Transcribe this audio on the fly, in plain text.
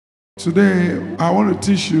Today, I want to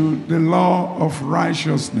teach you the law of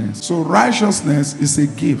righteousness. So righteousness is a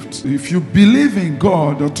gift. If you believe in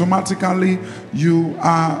God, automatically you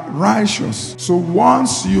are righteous. So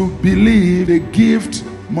once you believe, the gift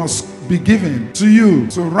must be given to you.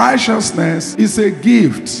 So righteousness is a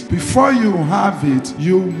gift. Before you have it,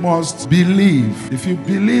 you must believe. If you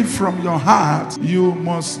believe from your heart, you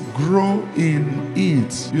must grow in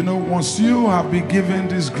it. You know, once you have been given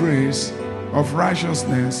this grace of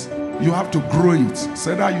righteousness, you have to grow it.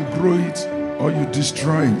 So either you grow it or you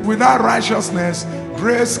destroy it. Without righteousness,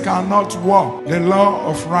 grace cannot work. The law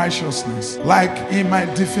of righteousness. Like in my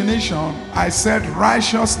definition, I said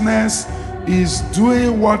righteousness is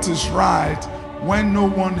doing what is right when no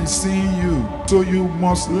one is seeing you. So you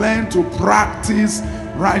must learn to practice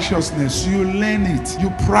righteousness. You learn it, you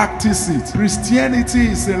practice it. Christianity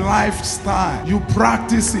is a lifestyle. You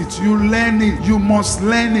practice it, you learn it, you must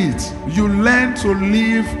learn it. You learn to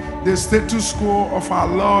live the status quo of our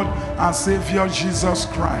Lord and Savior Jesus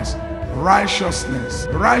Christ. Righteousness.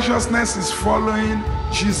 Righteousness is following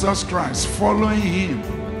Jesus Christ, following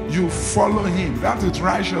Him. You follow Him. That is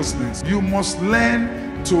righteousness. You must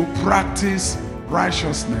learn to practice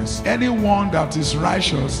righteousness. Anyone that is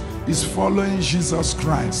righteous is following Jesus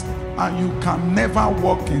Christ, and you can never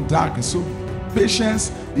walk in darkness. So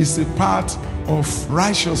patience is a part of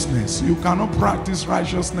righteousness. You cannot practice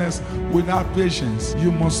righteousness without patience.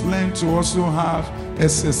 You must learn to also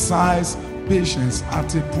exercise patience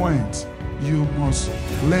at a point. You must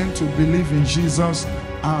learn to believe in Jesus,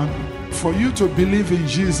 and for you to believe in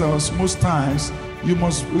Jesus, most times you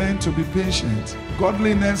must learn to be patient.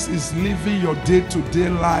 Godliness is living your day-to-day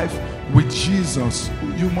life with Jesus.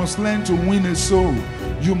 You must learn to win a soul.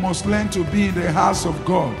 You must learn to be in the house of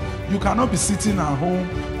God. You cannot be sitting at home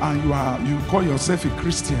and you call yourself a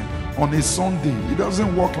Christian on a Sunday. It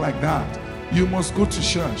doesn't work like that. You must go to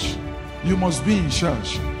church. You must be in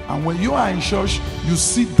church. And when you are in church, you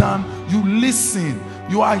sit down, you listen.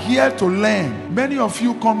 You are here to learn. Many of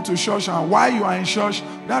you come to church, and while you are in church,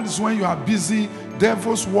 that is when you are busy.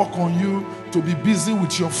 Devils work on you to be busy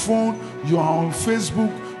with your phone. You are on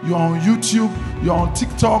Facebook, you are on YouTube, you are on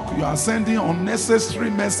TikTok, you are sending unnecessary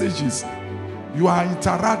messages. You are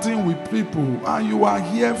interacting with people, and you are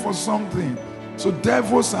here for something. So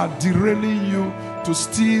devils are derailing you to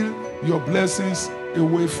steal your blessings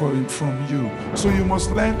away from you. So you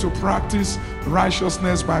must learn to practice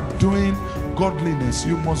righteousness by doing godliness.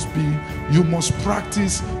 You must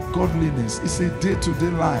practice godliness. It's a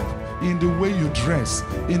day-to-day life. In the way you dress,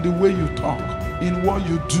 in the way you talk, in what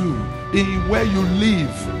you do, in where you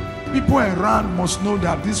live. People around must know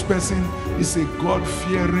that this person is a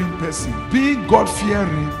God-fearing person. Being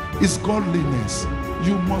God-fearing is godliness.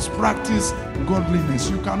 You must practice godliness.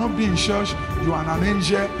 You cannot be in church, you are an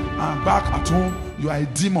angel, and back at home, you are a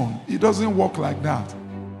demon. It doesn't work like that.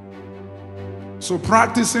 So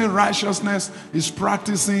practicing righteousness is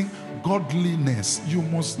practicing godliness. You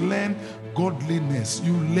must learn godliness.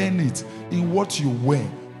 You learn it in what you wear,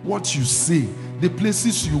 what you say, the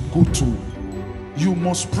places you go to. You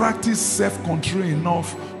must practice self-control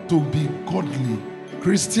enough to be godly.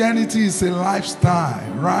 Christianity is a lifestyle,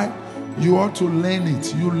 right? You ought to learn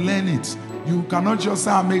it. You learn it. You cannot just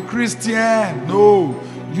say, I'm a Christian. No,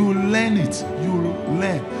 you learn it.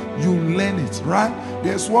 You learn it, right?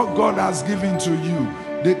 There's what God has given to you.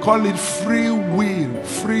 They call it free will.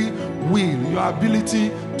 Free will. Your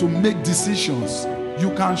ability to make decisions.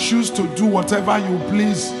 You can choose to do whatever you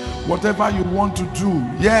please, whatever you want to do.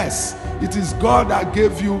 Yes, it is God that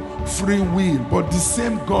gave you free will, but the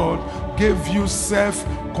same God gave you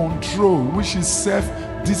self-control, which is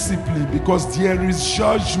self-discipline, because there is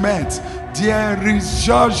judgment. There is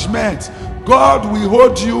judgment. God will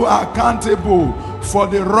hold you accountable for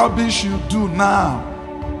the rubbish you do now.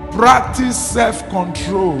 Practice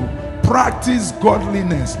self-control. Practice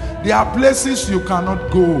godliness. There are places you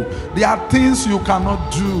cannot go. There are things you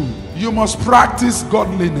cannot do. You must practice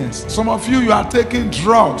godliness. Some of you are taking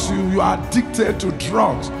drugs. You are addicted to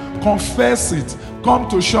drugs. Confess it. Come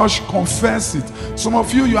to church, confess it. Some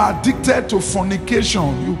of you are addicted to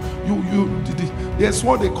fornication. There's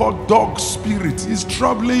what they call dog spirit. It's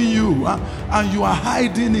troubling you, and you are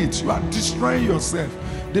hiding it. You are destroying yourself.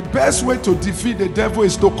 The best way to defeat the devil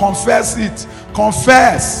is to confess it.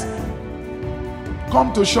 Confess.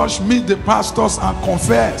 Come to church, meet the pastors, and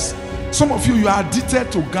confess. Some of you are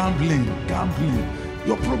addicted to gambling.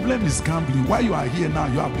 Your problem is gambling. Why you are here now,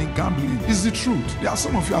 you have been gambling. It's the truth. There are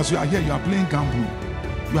some of you, as you are here, you are playing gambling.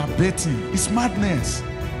 You are betting. It's madness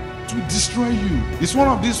to destroy you. It's one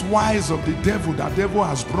of these wiles of the devil that the devil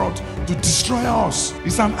has brought to destroy us.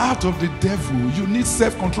 It's an art of the devil. You need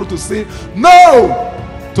self-control to say, no!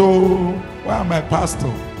 to, where am I,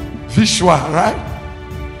 pastor? Visual, right?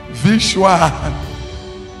 Visual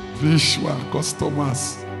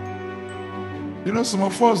customers. You know, some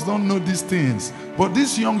of us don't know these things, but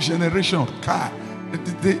this young generation,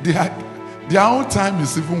 their own time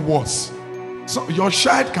is even worse. So your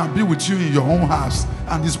child can be with you in your own house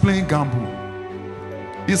and is playing gamble.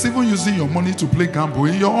 He's even using your money to play gamble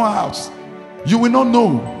in your own house. You will not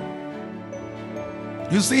know.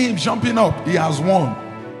 You see him jumping up, he has won.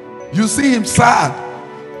 You see him sad,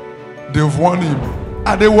 they've won him.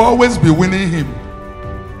 And they will always be winning him.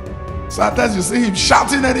 Sometimes you see him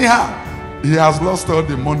shouting anyhow, he has lost all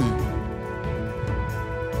the money.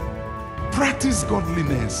 Practice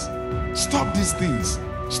godliness. Stop these things.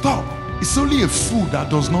 Stop. It's only a fool that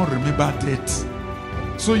does not remember death.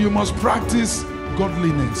 So you must practice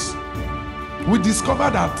godliness. We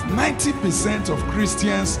discovered that 90% of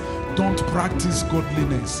Christians don't practice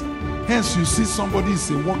godliness. Hence you see somebody is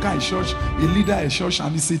a worker in church, a leader in church,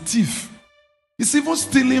 and is a thief. He's even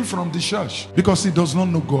stealing from the church because he does not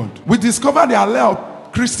know God. We discovered there are a lot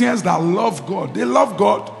of Christians that love God. They love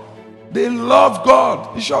God. They love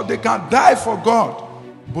God. In short, they can die for God,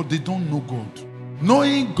 but they don't know God.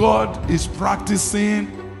 Knowing God is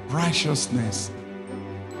practicing righteousness.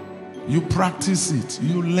 You practice it.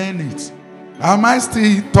 You learn it. Am I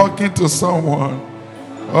still talking to someone?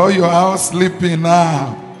 Oh, you are all sleeping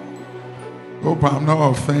now. Hope I'm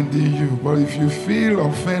not offending you. But if you feel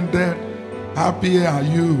offended, happy are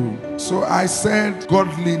you. So I said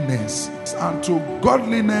godliness. And to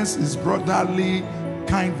godliness is brotherly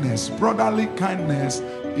kindness. Brotherly kindness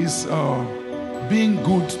is being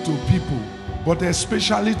good to people, but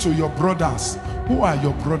especially to your brothers. Who are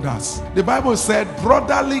your brothers? The Bible said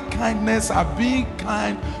brotherly kindness are being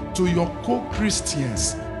kind to your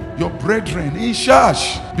co-Christians, your brethren in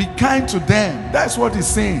church. Be kind to them. That's what he's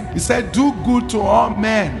saying. He said do good to all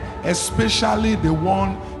men, especially the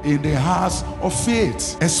one in the house of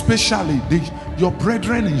faith, especially your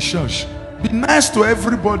brethren in church. Be nice to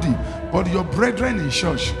everybody, but your brethren in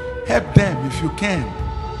church, help them if you can.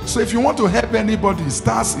 So if you want to help anybody, it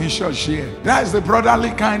starts in church here. That is the brotherly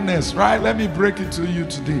kindness, right? Let me break it to you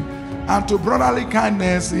today. And to brotherly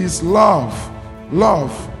kindness is love.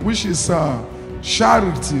 Love, which is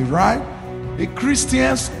charity, right? A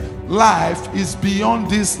Christian's life is beyond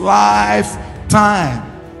this lifetime.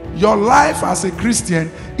 Your life as a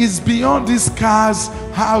Christian is beyond these cars,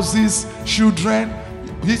 houses, children.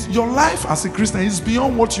 Your life as a Christian is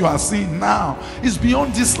beyond what you are seeing now. It's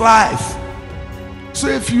beyond this life. So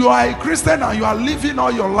if you are a Christian and you are living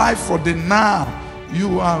all your life for the now,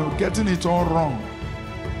 you are getting it all wrong.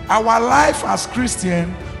 Our life as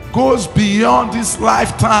Christian goes beyond this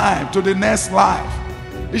lifetime to the next life.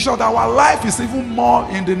 In short, our life is even more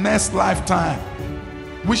in the next lifetime,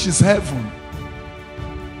 which is heaven.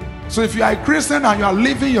 So if you are a Christian and you are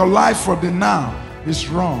living your life for the now, it's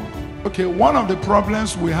wrong. Okay, one of the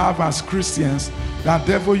problems we have as Christians that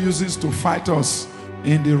the devil uses to fight us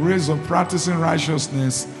in the race of practicing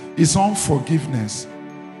righteousness is unforgiveness.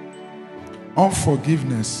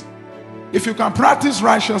 Unforgiveness. If you can practice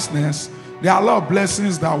righteousness, there are a lot of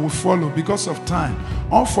blessings that will follow because of time.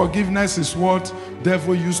 Unforgiveness is what the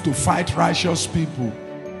devil used to fight righteous people,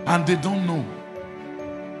 and they don't know.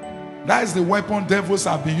 That is the weapon devils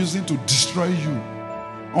have been using to destroy you.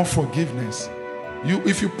 Unforgiveness.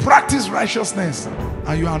 If you practice righteousness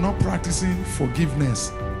and you are not practicing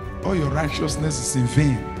forgiveness, all your righteousness is in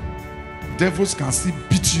vain. Devils can still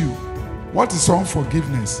beat you. What is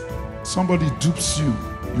unforgiveness? Somebody dupes you,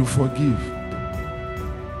 you forgive.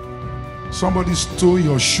 Somebody stole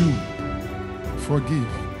your shoe, forgive.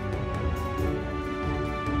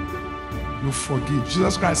 You forgive.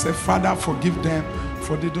 Jesus Christ said, Father, forgive them,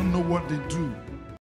 for they don't know what they do.